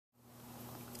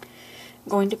I'm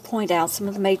going to point out some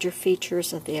of the major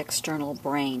features of the external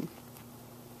brain.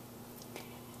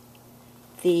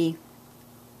 The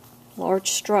large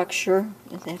structure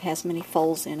that has many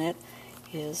folds in it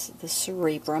is the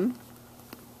cerebrum.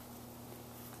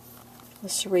 The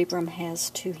cerebrum has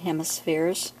two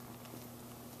hemispheres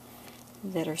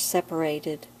that are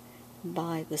separated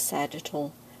by the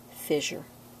sagittal fissure.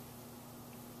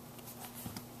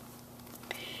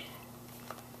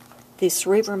 The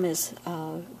cerebrum is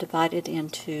divided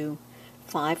into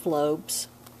 5 lobes.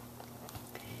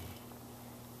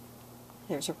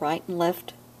 There's a right and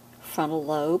left frontal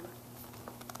lobe,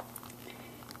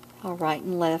 a right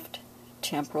and left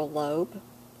temporal lobe,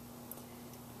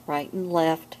 right and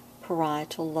left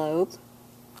parietal lobe,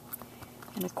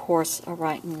 and of course a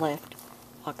right and left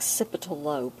occipital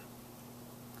lobe.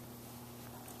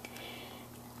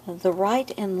 The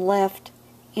right and left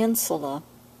insula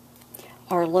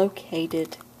are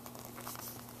located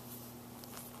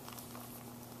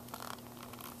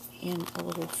in a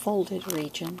little folded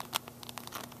region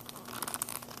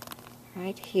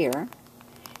right here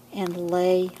and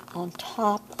lay on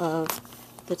top of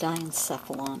the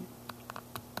diencephalon.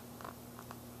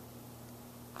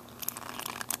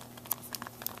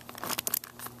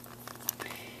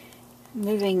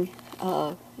 Moving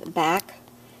back,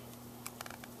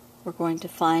 we're going to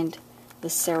find the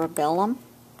cerebellum.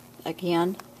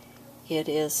 Again, it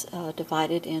is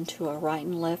divided into a right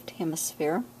and left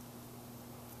hemisphere,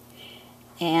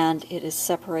 and it is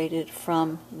separated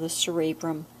from the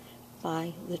cerebrum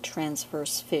by the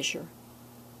transverse fissure.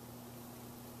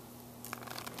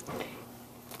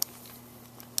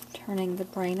 Turning the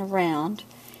brain around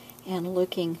and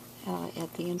looking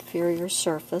at the inferior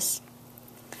surface,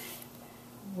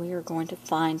 we are going to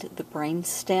find the brain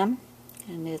stem,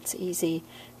 and it's easy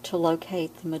to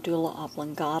locate the medulla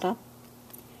oblongata,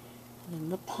 and then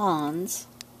the pons,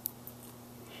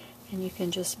 and you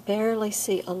can just barely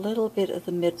see a little bit of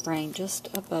the midbrain just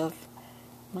above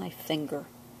my finger.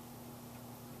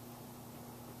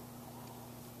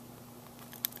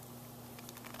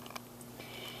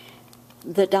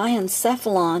 The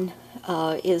diencephalon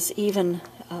is even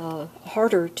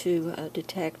harder to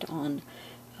detect on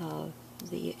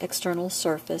the external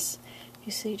surface.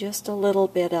 You see just a little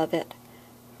bit of it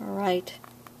right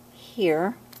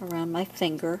here around my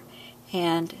finger,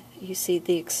 and you see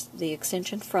the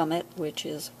extension from it, which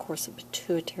is of course a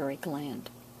pituitary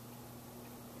gland.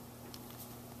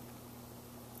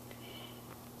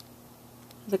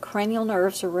 The cranial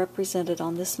nerves are represented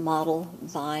on this model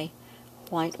by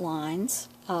white lines.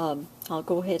 I'll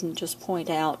go ahead and just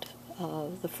point out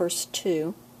the first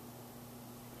two.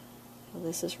 So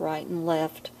this is right and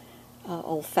left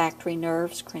olfactory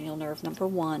nerves, cranial nerve number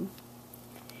 1,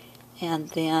 and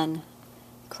then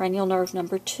cranial nerve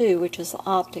number 2, which is the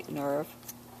optic nerve.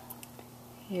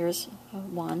 Here's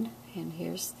one, and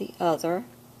here's the other.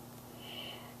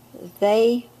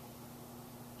 They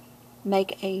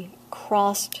make a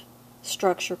crossed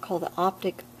structure called the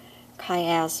optic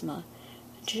chiasma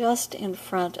just in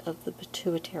front of the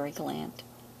pituitary gland.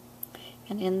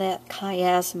 And in that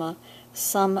chiasma,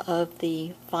 some of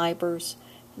the fibers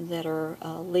that are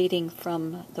leading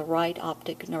from the right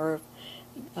optic nerve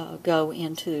go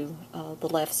into the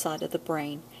left side of the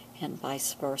brain, and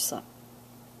vice versa.